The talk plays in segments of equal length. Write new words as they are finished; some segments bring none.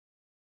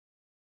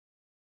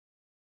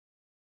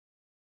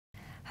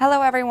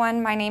Hello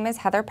everyone, my name is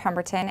Heather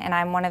Pemberton and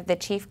I'm one of the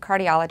Chief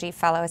Cardiology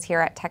Fellows here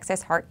at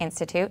Texas Heart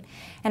Institute,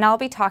 and I'll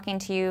be talking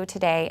to you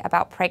today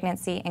about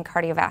pregnancy and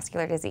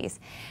cardiovascular disease.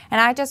 And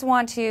I just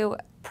want to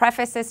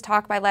preface this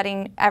talk by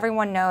letting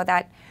everyone know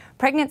that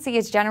pregnancy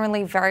is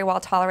generally very well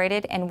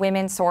tolerated and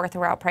women soar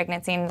throughout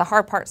pregnancy, and the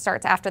hard part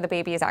starts after the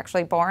baby is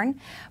actually born.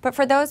 But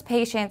for those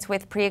patients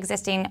with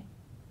pre-existing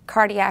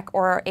cardiac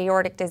or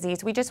aortic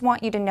disease, we just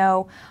want you to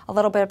know a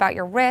little bit about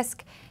your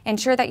risk,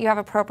 ensure that you have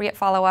appropriate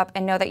follow-up,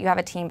 and know that you have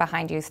a team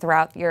behind you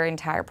throughout your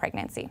entire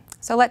pregnancy.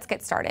 So let's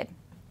get started.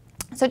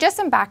 So just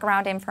some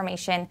background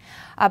information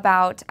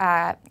about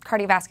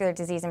cardiovascular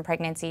disease in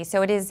pregnancy.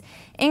 So it is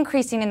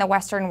increasing in the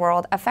Western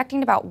world,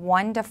 affecting about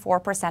 1 to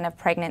 4% of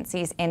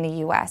pregnancies in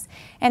the US.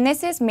 And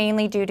this is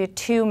mainly due to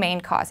two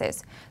main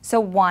causes. So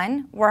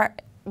one,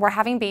 we're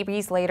having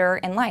babies later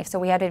in life, so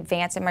we had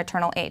advanced in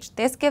maternal age.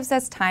 This gives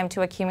us time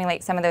to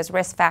accumulate some of those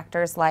risk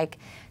factors like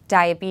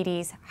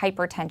diabetes,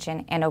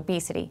 hypertension, and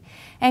obesity.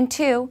 And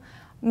two,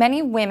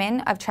 many women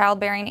of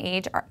childbearing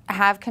age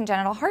have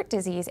congenital heart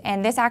disease,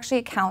 and this actually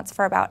accounts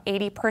for about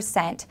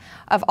 80%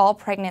 of all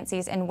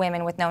pregnancies in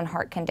women with known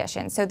heart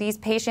conditions. So these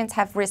patients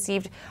have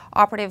received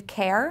operative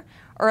care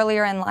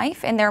earlier in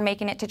life, and they're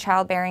making it to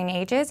childbearing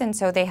ages, and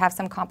so they have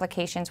some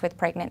complications with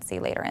pregnancy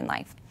later in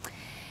life.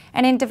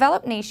 And in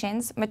developed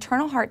nations,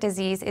 maternal heart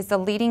disease is the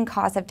leading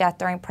cause of death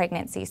during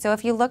pregnancy. So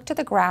if you look to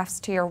the graphs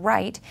to your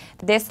right,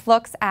 this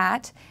looks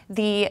at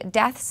the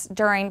deaths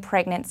during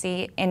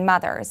pregnancy in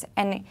mothers.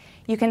 And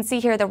you can see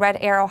here the red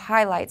arrow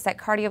highlights that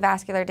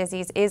cardiovascular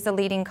disease is the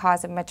leading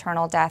cause of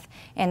maternal death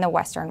in the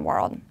Western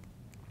world.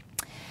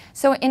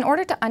 So in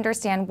order to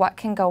understand what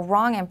can go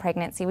wrong in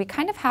pregnancy, we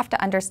kind of have to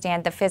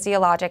understand the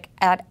physiologic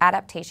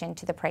adaptation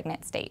to the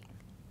pregnant state.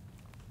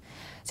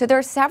 So there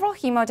are several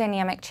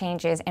hemodynamic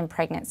changes in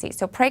pregnancy.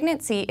 So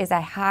pregnancy is a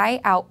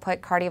high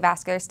output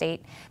cardiovascular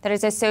state that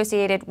is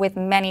associated with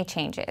many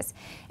changes,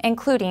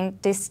 including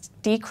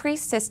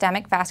decreased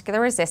systemic vascular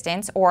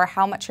resistance, or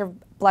how much your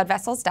blood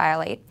vessels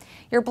dilate.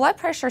 Your blood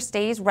pressure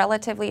stays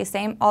relatively the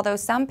same, although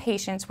some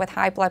patients with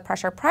high blood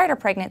pressure prior to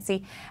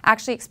pregnancy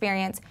actually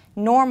experience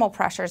normal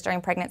pressures during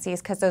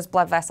pregnancies because those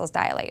blood vessels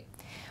dilate.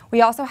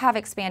 We also have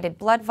expanded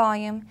blood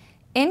volume,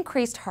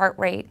 increased heart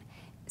rate,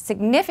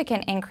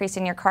 significant increase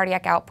in your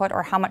cardiac output,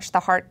 or how much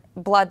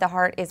blood the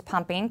heart is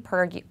pumping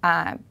per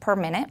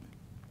minute.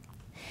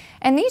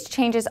 And these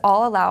changes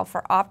all allow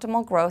for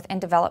optimal growth and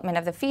development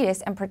of the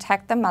fetus and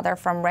protect the mother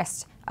from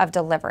risks of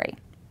delivery.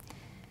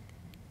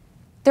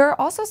 There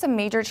are also some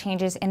major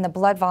changes in the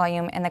blood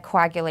volume and the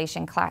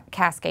coagulation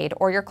cascade,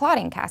 or your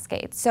clotting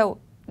cascade.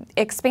 So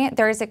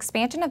there is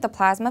expansion of the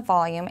plasma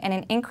volume and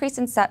an increase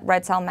in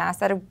red cell mass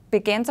that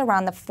begins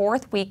around the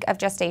 4th week of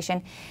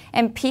gestation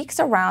and peaks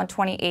around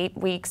 28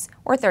 weeks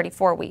or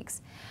 34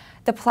 weeks.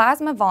 The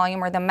plasma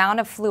volume, or the amount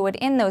of fluid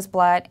in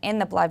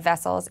the blood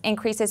vessels,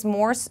 increases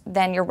more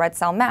than your red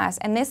cell mass,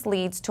 and this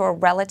leads to a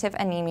relative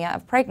anemia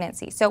of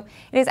pregnancy. So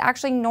it is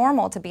actually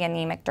normal to be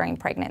anemic during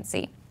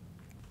pregnancy.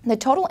 The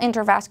total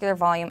intravascular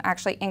volume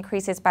actually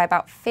increases by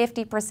about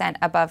 50%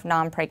 above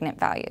non-pregnant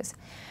values.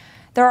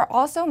 There are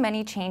also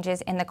many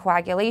changes in the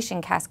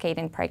coagulation cascade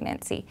in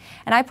pregnancy.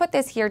 And I put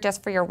this here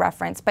just for your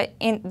reference, but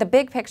the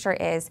big picture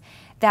is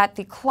that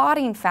the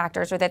clotting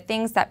factors, or the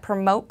things that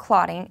promote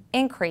clotting,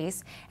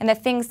 increase, and the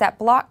things that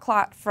block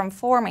clot from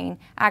forming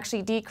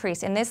actually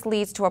decrease, and this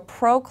leads to a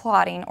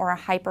pro-clotting or a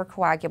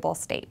hypercoagulable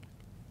state.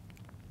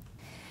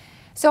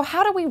 So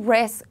how do we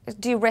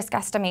do risk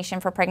estimation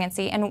for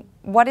pregnancy, and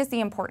what is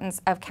the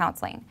importance of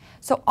counseling?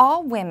 So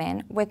all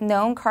women with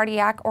known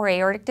cardiac or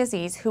aortic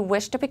disease who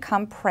wish to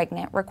become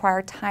pregnant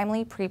require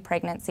timely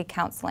pre-pregnancy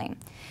counseling.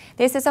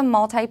 This is a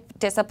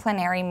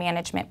multidisciplinary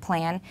management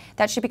plan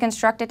that should be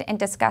constructed and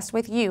discussed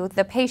with you,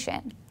 the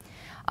patient.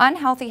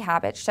 Unhealthy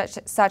habits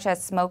such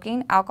as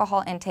smoking,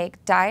 alcohol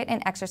intake, diet,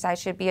 and exercise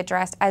should be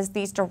addressed, as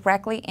these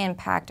directly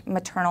impact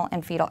maternal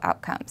and fetal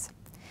outcomes.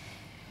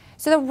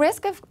 So the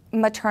risk of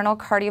maternal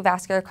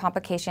cardiovascular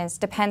complications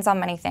depends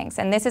on many things,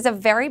 and this is a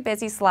very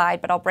busy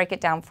slide, but I'll break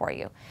it down for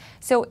you.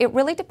 So it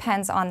really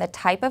depends on the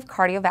type of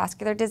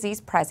cardiovascular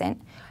disease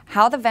present,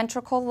 how the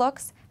ventricle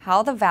looks,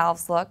 how the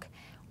valves look,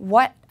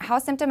 how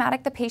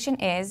symptomatic the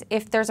patient is,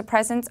 if there's a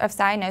presence of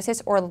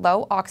cyanosis or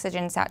low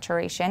oxygen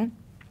saturation,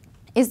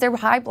 is there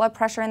high blood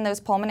pressure in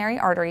those pulmonary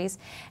arteries,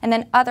 and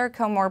then other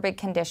comorbid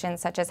conditions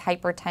such as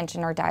hypertension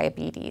or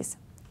diabetes.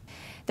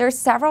 There are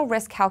several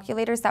risk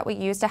calculators that we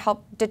use to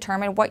help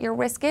determine what your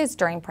risk is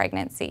during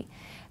pregnancy.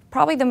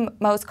 Probably the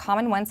most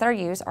common ones that are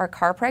used are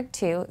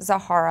CARPREG-2,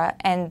 Zahara,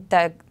 and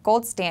the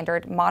gold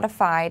standard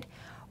modified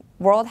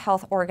World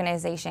Health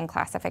Organization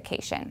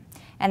classification.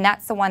 And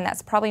that's the one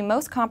that's probably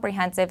most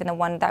comprehensive and the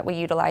one that we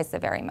utilize the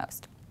very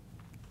most.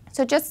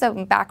 So just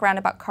some background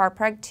about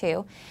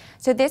CARPREG-2.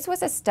 So this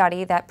was a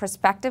study that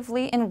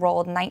prospectively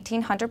enrolled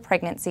 1,900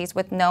 pregnancies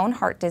with known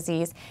heart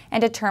disease and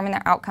determined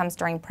their outcomes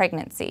during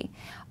pregnancy.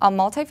 A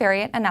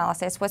multivariate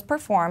analysis was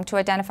performed to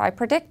identify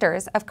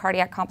predictors of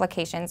cardiac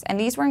complications, and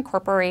these were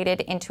incorporated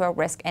into a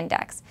risk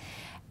index.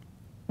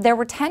 There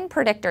were 10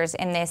 predictors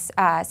in this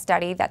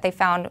study that they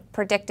found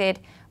predicted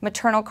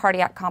maternal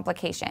cardiac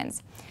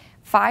complications.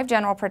 5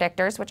 general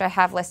predictors, which I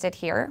have listed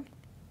here.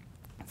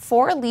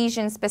 4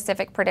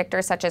 lesion-specific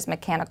predictors such as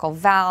mechanical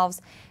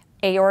valves,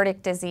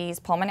 aortic disease,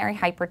 pulmonary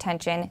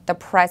hypertension, the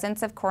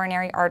presence of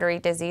coronary artery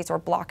disease or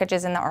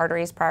blockages in the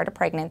arteries prior to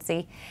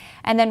pregnancy,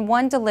 and then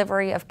 1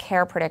 delivery of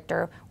care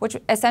predictor, which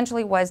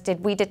essentially was,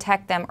 did we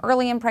detect them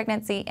early in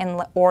pregnancy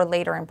or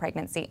later in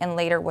pregnancy, and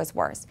later was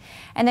worse.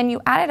 And then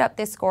you added up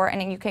this score and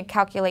then you can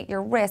calculate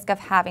your risk of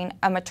having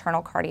a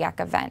maternal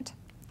cardiac event.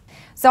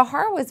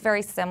 Zahara was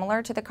very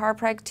similar to the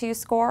CARPREG-2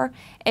 score.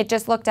 It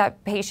just looked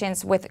at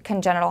patients with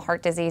congenital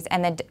heart disease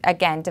and then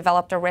again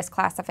developed a risk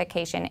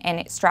classification and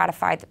it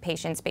stratified the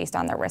patients based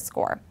on their risk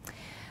score.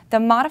 The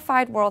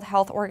Modified World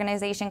Health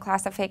Organization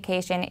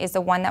classification is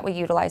the one that we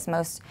utilize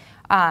most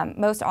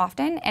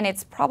often, and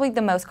it's probably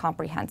the most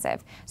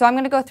comprehensive. So I'm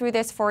going to go through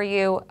this for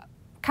you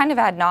kind of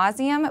ad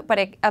nauseum, but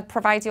it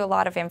provides you a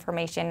lot of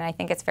information and I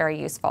think it's very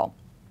useful.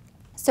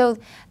 So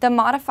the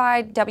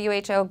modified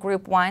WHO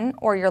group 1,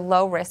 or your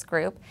low risk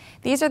group,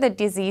 these are the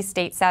disease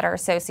states that are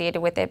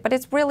associated with it, but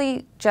it's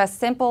really just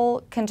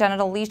simple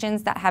congenital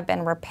lesions that have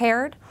been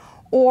repaired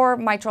or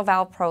mitral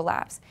valve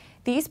prolapse.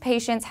 These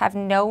patients have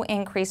no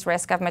increased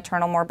risk of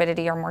maternal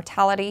morbidity or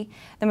mortality.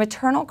 The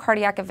maternal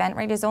cardiac event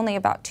rate is only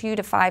about 2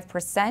 to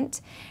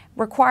 5%,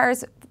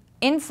 requires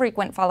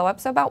infrequent follow-up,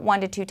 so about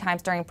 1 to 2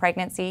 times during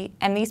pregnancy,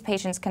 and these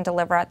patients can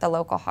deliver at the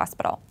local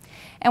hospital.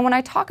 And when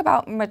I talk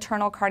about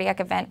maternal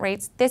cardiac event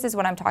rates, this is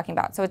what I'm talking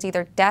about. So it's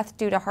either death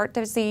due to heart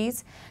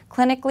disease,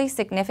 clinically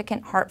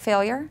significant heart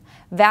failure,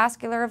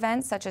 vascular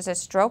events such as a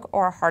stroke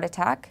or a heart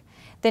attack,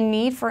 the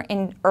need for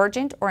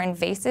urgent or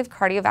invasive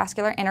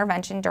cardiovascular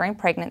intervention during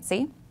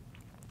pregnancy,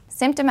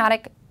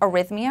 symptomatic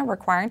arrhythmia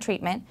requiring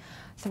treatment,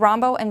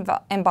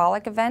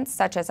 thromboembolic events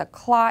such as a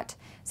clot,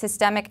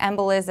 systemic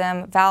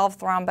embolism, valve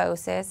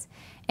thrombosis,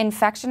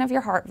 infection of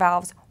your heart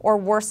valves, or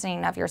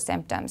worsening of your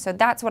symptoms. So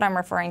that's what I'm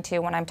referring to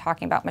when I'm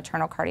talking about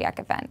maternal cardiac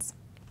events.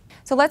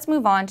 So let's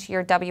move on to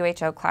your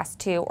WHO class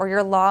 2, or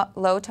your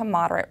low to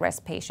moderate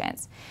risk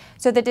patients.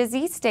 So the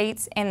disease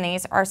states in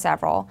these are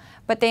several,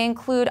 but they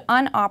include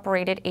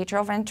unoperated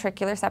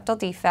atrioventricular septal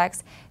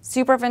defects,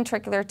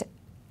 supraventricular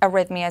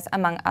arrhythmias,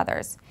 among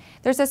others.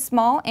 There's a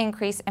small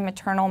increase in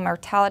maternal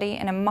mortality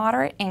and a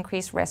moderate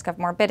increased risk of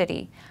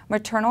morbidity.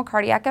 Maternal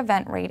cardiac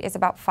event rate is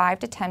about 5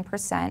 to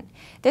 10%.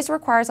 This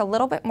requires a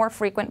little bit more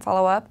frequent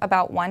follow-up,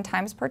 about 1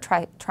 time per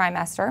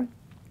trimester,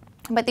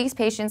 but these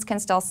patients can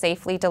still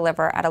safely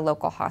deliver at a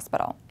local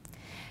hospital.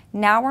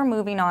 Now we're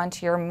moving on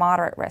to your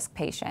moderate risk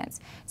patients.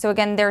 So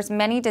again, there's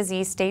many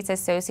disease states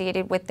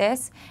associated with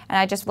this, and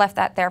I just left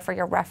that there for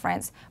your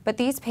reference. But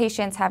these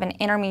patients have an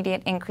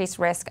intermediate increased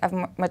risk of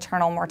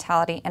maternal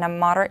mortality and a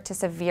moderate to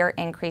severe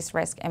increased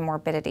risk in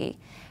morbidity.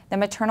 The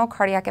maternal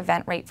cardiac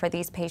event rate for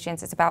these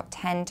patients is about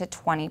 10 to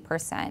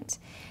 20%.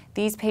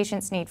 These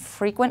patients need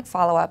frequent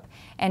follow-up,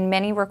 and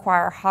many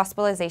require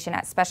hospitalization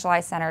at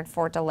specialized centers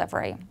for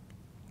delivery.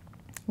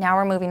 Now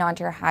we're moving on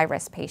to your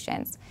high-risk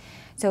patients.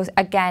 So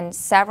again,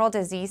 several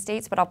disease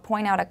states, but I'll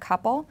point out a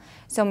couple.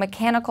 So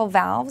mechanical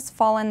valves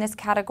fall in this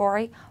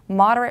category,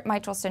 moderate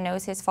mitral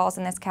stenosis falls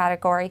in this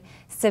category,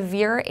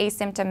 severe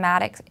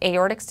asymptomatic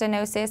aortic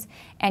stenosis,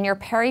 and your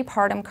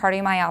peripartum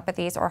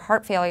cardiomyopathies or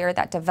heart failure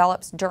that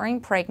develops during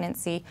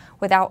pregnancy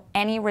without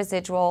any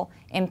residual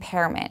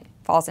impairment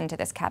falls into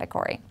this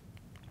category.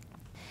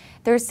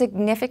 There's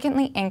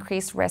significantly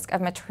increased risk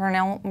of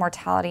maternal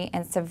mortality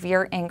and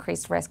severe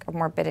increased risk of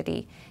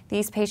morbidity.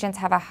 These patients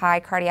have a high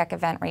cardiac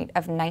event rate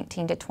of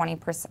 19 to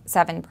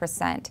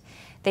 27%.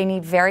 They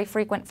need very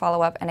frequent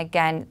follow-up, and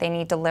again, they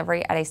need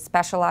delivery at a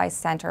specialized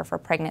center for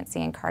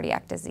pregnancy and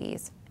cardiac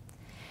disease.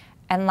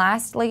 And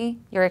lastly,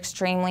 your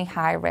extremely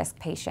high-risk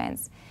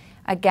patients.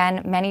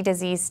 Again, many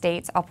disease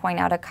states, I'll point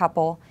out a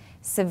couple.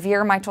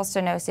 Severe mitral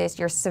stenosis,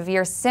 your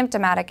severe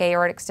symptomatic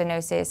aortic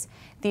stenosis.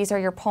 These are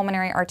your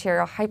pulmonary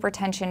arterial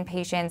hypertension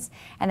patients,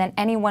 and then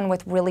anyone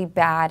with really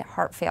bad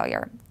heart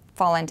failure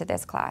fall into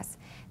this class.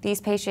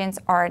 These patients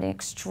are at an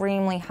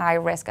extremely high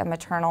risk of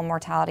maternal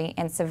mortality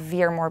and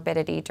severe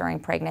morbidity during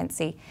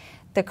pregnancy.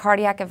 The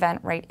cardiac event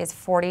rate is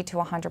 40 to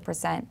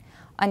 100%.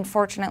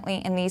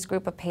 Unfortunately, in these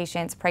group of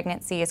patients,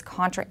 pregnancy is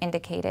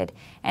contraindicated,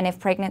 and if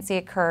pregnancy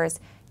occurs,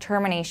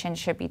 termination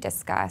should be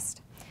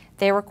discussed.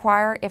 They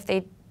require, if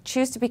they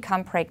choose to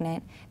become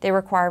pregnant, they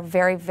require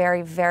very,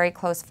 very, very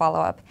close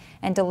follow-up,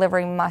 and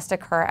delivery must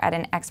occur at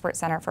an expert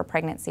center for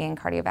pregnancy and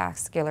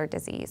cardiovascular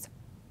disease.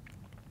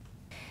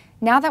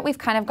 Now that we've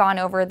kind of gone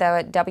over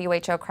the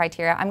WHO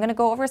criteria, I'm going to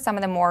go over some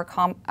of the more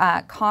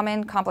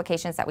common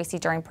complications that we see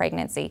during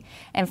pregnancy.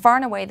 And far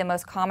and away, the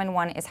most common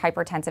one is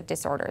hypertensive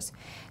disorders.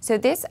 So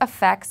this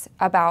affects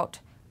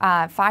about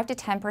 5 to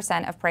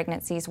 10% of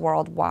pregnancies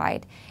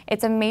worldwide.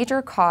 It's a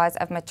major cause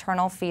of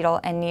maternal, fetal,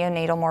 and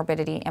neonatal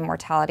morbidity and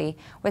mortality,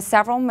 with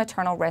several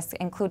maternal risks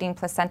including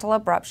placental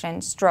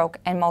abruption, stroke,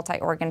 and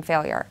multi-organ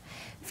failure.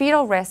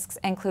 Fetal risks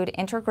include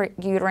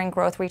intrauterine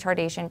growth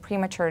retardation,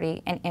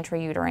 prematurity, and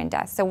intrauterine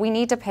death. So we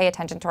need to pay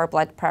attention to our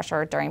blood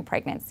pressure during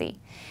pregnancy.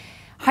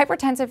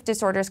 Hypertensive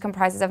disorders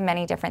comprises of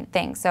many different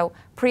things. So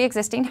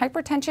pre-existing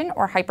hypertension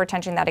or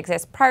hypertension that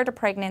exists prior to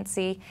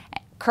pregnancy,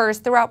 occurs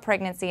throughout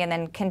pregnancy, and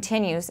then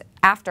continues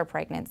after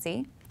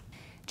pregnancy.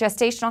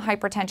 Gestational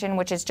hypertension,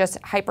 which is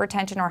just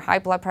hypertension or high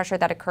blood pressure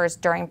that occurs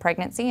during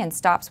pregnancy and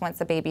stops once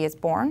the baby is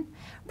born.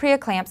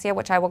 Preeclampsia,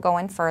 which I will go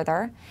in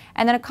further,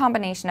 and then a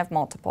combination of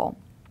multiple.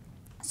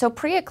 So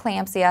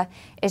preeclampsia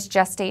is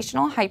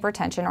gestational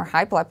hypertension or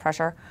high blood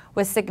pressure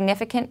with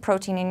significant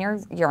protein in your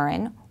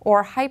urine,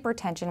 or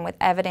hypertension with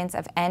evidence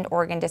of end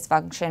organ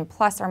dysfunction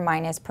plus or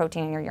minus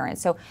protein in your urine.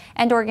 So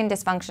end organ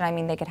dysfunction, I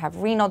mean they could have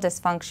renal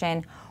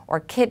dysfunction or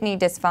kidney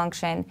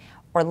dysfunction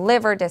or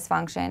liver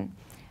dysfunction.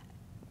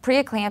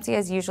 Preeclampsia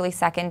is usually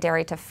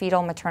secondary to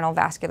fetal maternal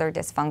vascular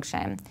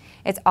dysfunction.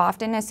 It's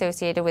often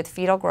associated with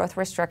fetal growth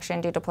restriction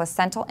due to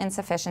placental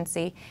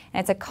insufficiency,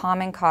 and it's a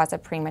common cause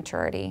of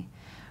prematurity.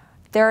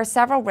 There are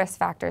several risk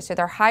factors. So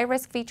there are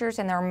high-risk features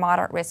and there are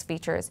moderate risk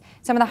features.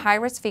 Some of the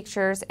high-risk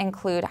features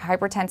include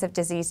hypertensive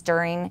disease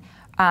during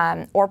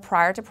or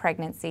prior to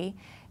pregnancy,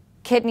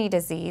 kidney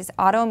disease,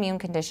 autoimmune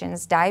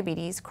conditions,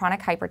 diabetes, chronic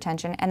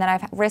hypertension, and then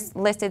I've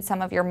listed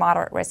some of your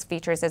moderate risk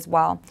features as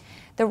well.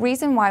 The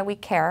reason why we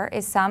care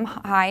is some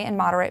high and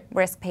moderate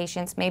risk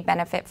patients may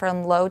benefit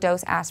from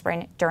low-dose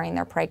aspirin during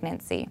their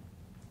pregnancy.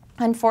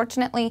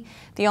 Unfortunately,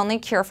 the only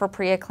cure for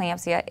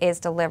preeclampsia is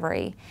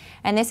delivery,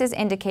 and this is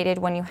indicated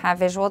when you have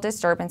visual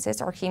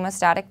disturbances or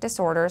hemostatic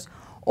disorders,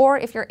 or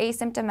if you're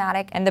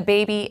asymptomatic and the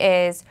baby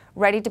is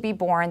ready to be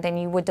born, then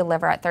you would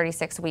deliver at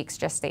 36 weeks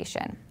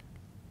gestation.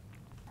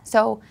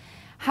 So,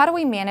 how do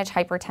we manage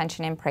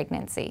hypertension in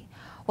pregnancy?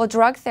 Well,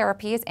 drug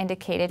therapy is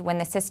indicated when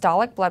the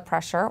systolic blood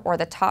pressure, or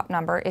the top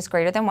number, is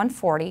greater than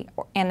 140,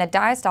 and the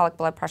diastolic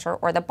blood pressure,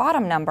 or the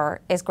bottom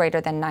number, is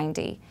greater than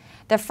 90.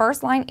 The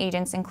first-line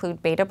agents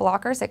include beta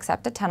blockers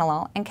except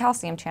atenolol and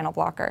calcium channel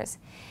blockers.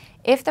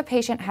 If the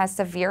patient has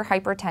severe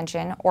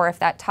hypertension, or if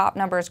that top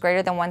number is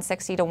greater than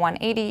 160 to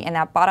 180 and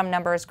that bottom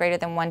number is greater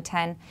than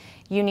 110,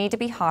 you need to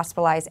be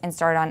hospitalized and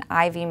start on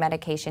IV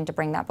medication to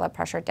bring that blood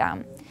pressure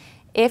down.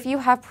 If you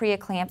have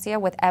preeclampsia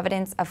with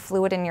evidence of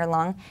fluid in your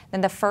lung,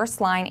 then the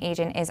first-line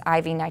agent is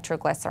IV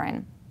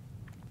nitroglycerin.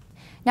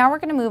 Now we're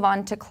going to move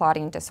on to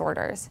clotting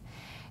disorders.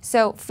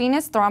 So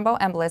venous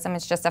thromboembolism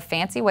is just a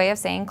fancy way of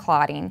saying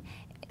clotting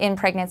in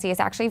pregnancy. Is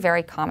actually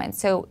very common.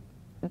 So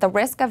the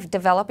risk of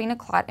developing a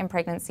clot in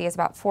pregnancy is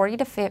about 4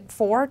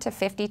 to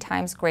 50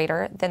 times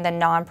greater than the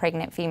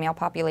non-pregnant female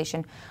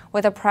population,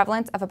 with a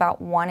prevalence of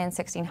about 1 in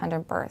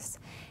 1,600 births.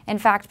 In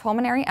fact,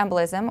 pulmonary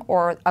embolism,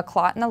 or a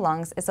clot in the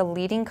lungs, is a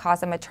leading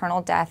cause of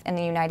maternal death in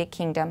the United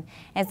Kingdom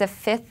and is the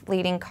 5th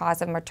leading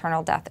cause of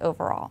maternal death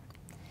overall.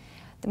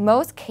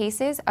 Most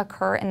cases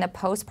occur in the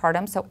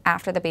postpartum, so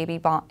after the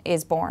baby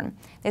is born.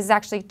 This is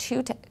actually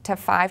 2 to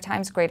 5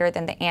 times greater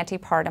than the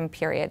antepartum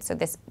period, so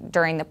this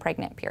during the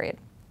pregnant period.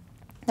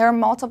 There are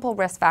multiple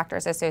risk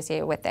factors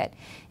associated with it,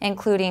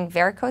 including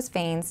varicose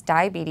veins,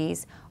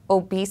 diabetes,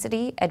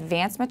 obesity,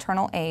 advanced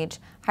maternal age,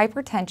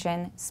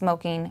 hypertension,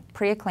 smoking,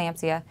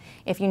 preeclampsia,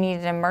 if you need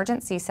an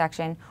emergent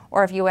C-section,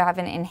 or if you have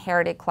an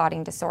inherited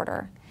clotting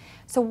disorder.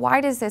 So why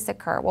does this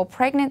occur? Well,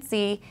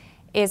 pregnancy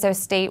is a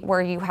state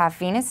where you have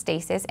venous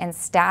stasis, and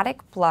static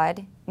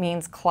blood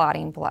means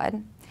clotting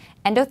blood.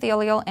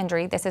 Endothelial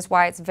injury, this is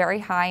why it's very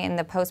high in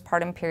the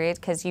postpartum period,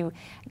 because you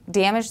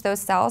damage those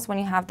cells when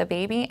you have the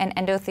baby, and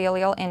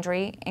endothelial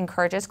injury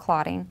encourages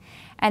clotting.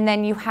 And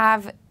then you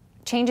have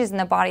changes in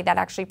the body that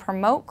actually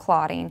promote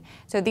clotting.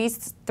 So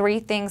these 3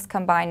 things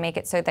combined make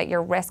it so that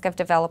your risk of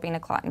developing a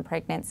clot in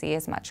pregnancy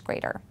is much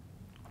greater.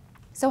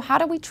 So how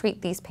do we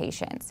treat these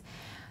patients?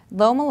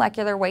 Low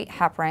molecular weight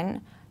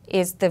heparin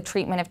is the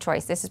treatment of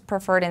choice. This is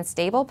preferred in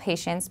stable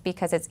patients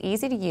because it's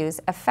easy to use,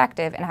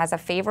 effective, and has a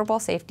favorable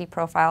safety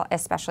profile,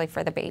 especially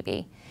for the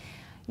baby.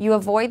 You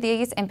avoid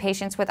these in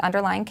patients with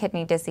underlying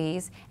kidney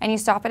disease, and you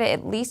stop it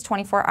at least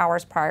 24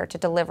 hours prior to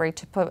delivery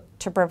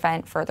to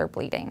prevent further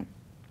bleeding.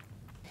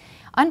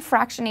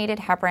 Unfractionated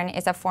heparin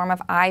is a form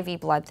of IV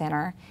blood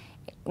thinner.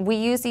 We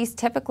use these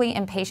typically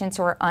in patients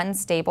who are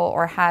unstable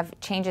or have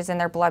changes in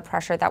their blood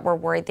pressure that we're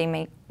worried they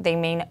may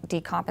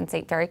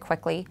decompensate very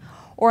quickly,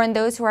 or in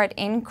those who are at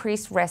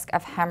increased risk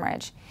of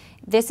hemorrhage.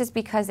 This is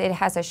because it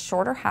has a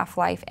shorter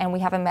half-life and we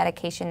have a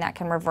medication that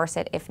can reverse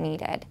it if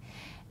needed.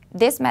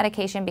 This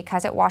medication,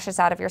 because it washes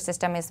out of your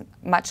system, is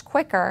much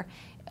quicker,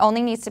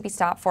 only needs to be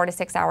stopped 4 to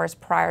 6 hours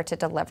prior to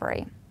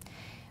delivery.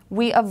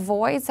 We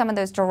avoid some of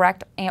those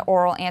direct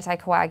oral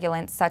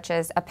anticoagulants such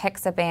as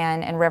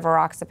apixaban and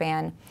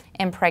rivaroxaban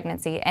in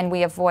pregnancy, and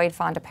we avoid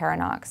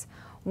fondaparinux.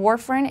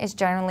 Warfarin is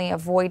generally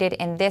avoided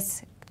in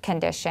this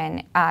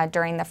condition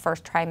during the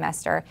first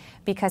trimester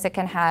because it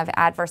can have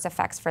adverse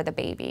effects for the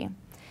baby.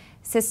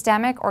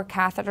 Systemic or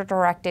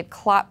catheter-directed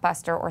clot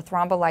buster or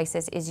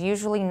thrombolysis is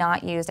usually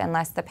not used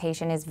unless the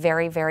patient is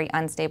very, very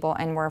unstable,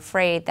 and we're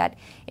afraid that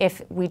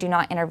if we do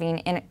not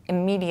intervene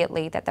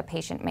immediately that the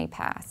patient may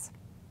pass.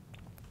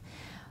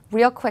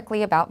 Real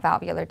quickly about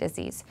valvular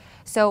disease.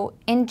 So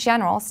in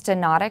general,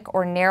 stenotic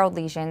or narrowed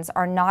lesions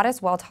are not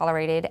as well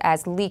tolerated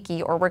as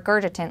leaky or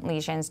regurgitant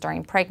lesions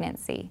during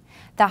pregnancy.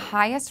 The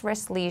highest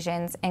risk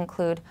lesions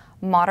include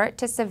moderate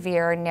to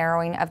severe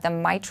narrowing of the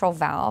mitral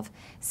valve,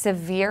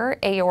 severe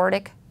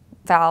aortic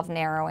valve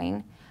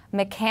narrowing,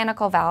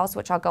 mechanical valves,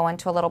 which I'll go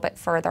into a little bit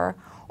further,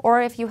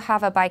 or if you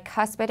have a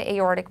bicuspid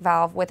aortic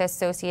valve with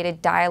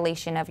associated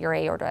dilation of your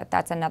aorta,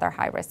 that's another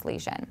high-risk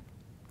lesion.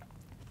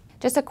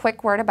 Just a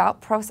quick word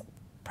about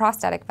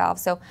prosthetic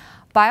valves. So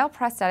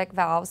bioprosthetic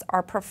valves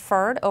are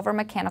preferred over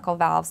mechanical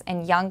valves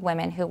in young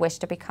women who wish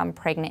to become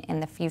pregnant in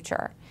the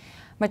future.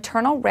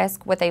 Maternal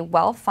risk with a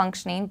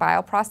well-functioning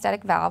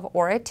bioprosthetic valve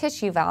or a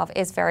tissue valve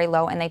is very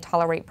low, and they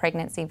tolerate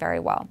pregnancy very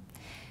well.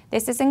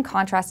 This is in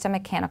contrast to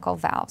mechanical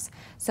valves.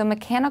 So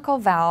mechanical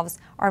valves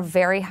are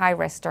very high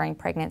risk during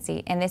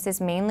pregnancy, and this is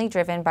mainly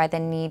driven by the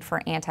need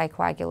for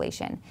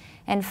anticoagulation.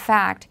 In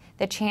fact,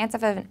 the chance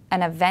of an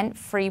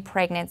event-free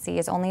pregnancy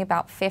is only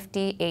about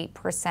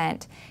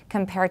 58%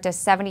 compared to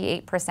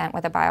 78%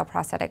 with a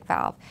bioprosthetic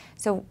valve.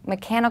 So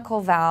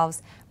mechanical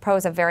valves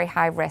pose a very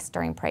high risk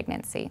during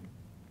pregnancy.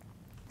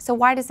 So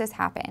why does this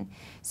happen?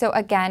 So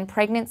again,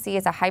 pregnancy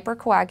is a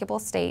hypercoagulable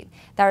state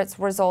that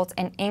results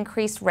in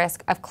increased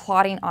risk of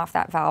clotting off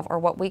that valve, or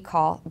what we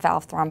call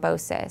valve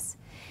thrombosis.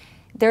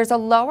 There's a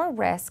lower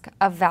risk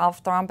of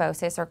valve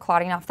thrombosis or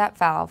clotting off that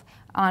valve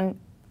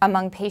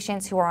among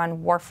patients who are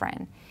on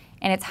warfarin,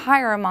 and it's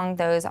higher among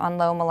those on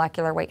low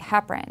molecular weight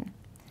heparin.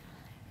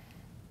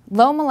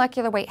 Low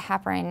molecular weight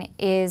heparin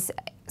is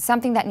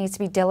something that needs to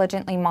be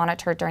diligently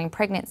monitored during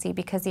pregnancy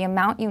because the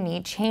amount you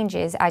need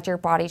changes as your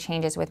body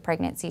changes with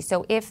pregnancy.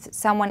 So if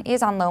someone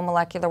is on low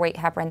molecular weight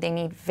heparin, they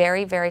need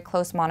very, very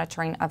close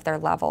monitoring of their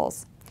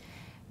levels.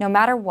 No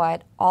matter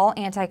what, all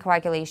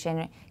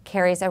anticoagulation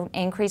carries an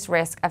increased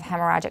risk of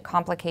hemorrhagic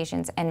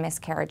complications and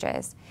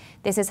miscarriages.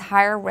 This is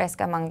higher risk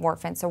among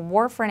warfarin. So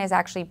warfarin is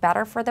actually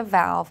better for the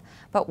valve,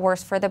 but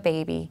worse for the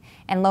baby.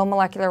 And low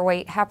molecular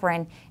weight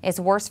heparin is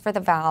worse for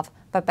the valve,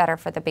 but better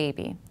for the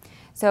baby.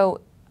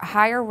 So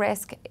higher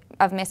risk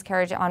of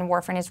miscarriage on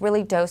warfarin is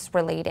really dose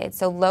related.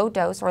 So low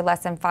dose or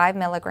less than 5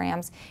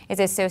 milligrams is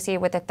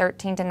associated with a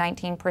 13 to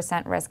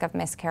 19% risk of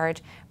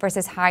miscarriage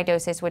versus high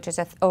doses, which is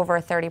over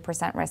a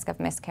 30% risk of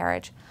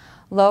miscarriage.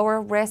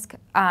 Lower risk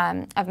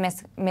of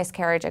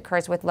miscarriage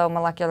occurs with low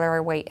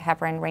molecular weight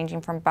heparin,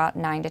 ranging from about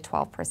 9 to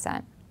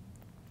 12%.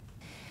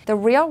 The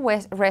real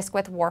risk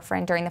with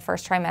warfarin during the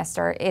first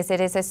trimester is it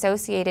is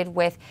associated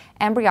with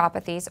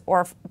embryopathies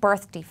or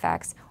birth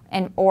defects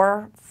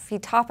or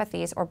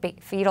fetopathies or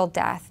fetal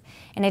death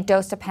in a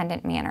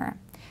dose-dependent manner.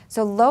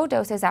 So low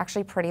dose is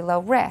actually pretty low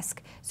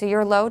risk. So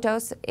your low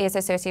dose is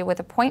associated with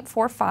a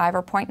 0.45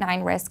 or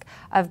 0.9 risk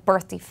of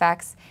birth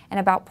defects and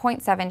about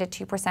 0.7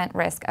 to 2%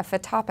 risk of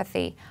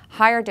fetopathy.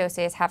 Higher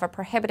doses have a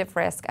prohibitive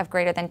risk of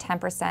greater than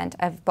 10%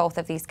 of both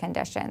of these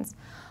conditions.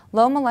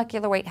 Low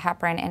molecular weight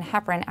heparin and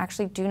heparin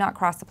actually do not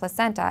cross the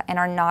placenta and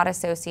are not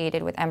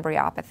associated with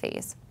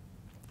embryopathies.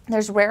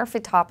 There's rare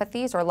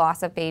fetopathies or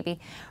loss of baby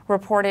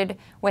reported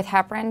with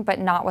heparin, but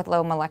not with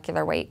low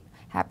molecular weight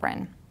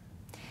heparin.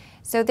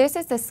 So this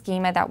is the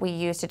schema that we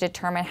use to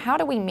determine how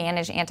do we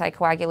manage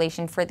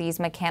anticoagulation for these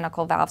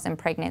mechanical valves in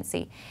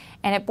pregnancy.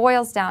 And it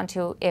boils down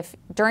to if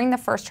during the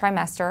first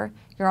trimester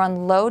you're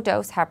on low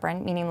dose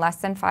heparin, meaning less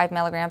than 5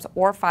 milligrams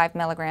or 5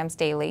 milligrams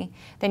daily,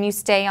 then you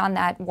stay on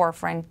that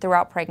warfarin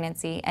throughout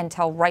pregnancy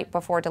until right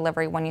before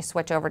delivery when you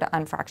switch over to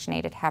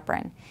unfractionated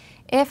heparin.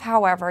 If,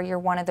 however, you're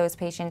one of those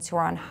patients who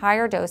are on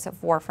higher dose of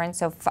warfarin,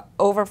 so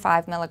over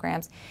 5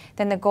 milligrams,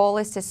 then the goal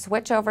is to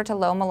switch over to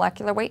low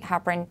molecular weight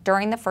heparin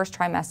during the first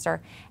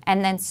trimester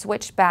and then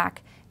switch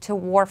back to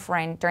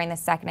warfarin during the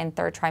second and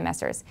third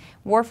trimesters.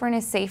 Warfarin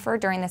is safer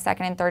during the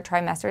second and third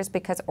trimesters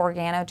because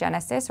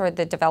organogenesis, or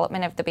the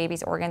development of the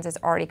baby's organs, is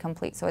already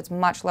complete, so it's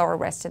much lower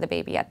risk to the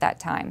baby at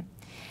that time.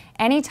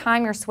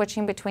 Anytime you're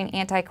switching between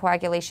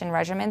anticoagulation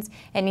regimens,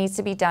 it needs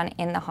to be done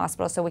in the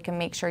hospital so we can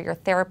make sure you're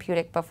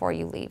therapeutic before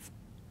you leave.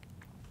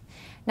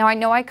 Now I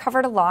know I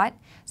covered a lot,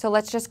 so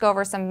let's just go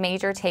over some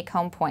major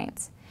take-home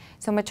points.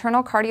 So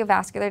maternal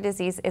cardiovascular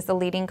disease is the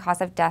leading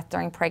cause of death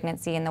during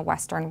pregnancy in the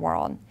Western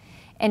world.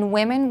 In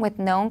women with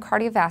known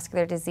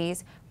cardiovascular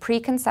disease,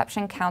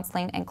 preconception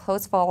counseling and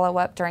close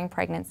follow-up during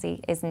pregnancy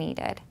is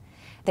needed.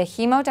 The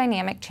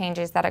hemodynamic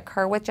changes that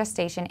occur with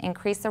gestation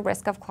increase the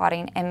risk of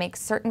clotting and make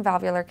certain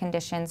valvular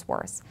conditions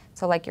worse,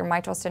 so like your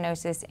mitral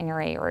stenosis and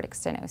your aortic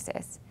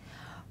stenosis.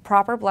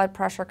 Proper blood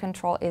pressure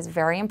control is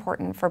very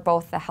important for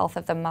both the health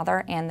of the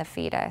mother and the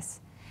fetus.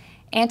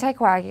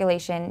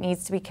 Anticoagulation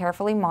needs to be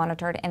carefully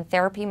monitored, and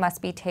therapy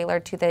must be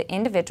tailored to the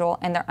individual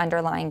and their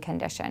underlying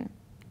condition.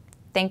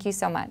 Thank you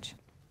so much.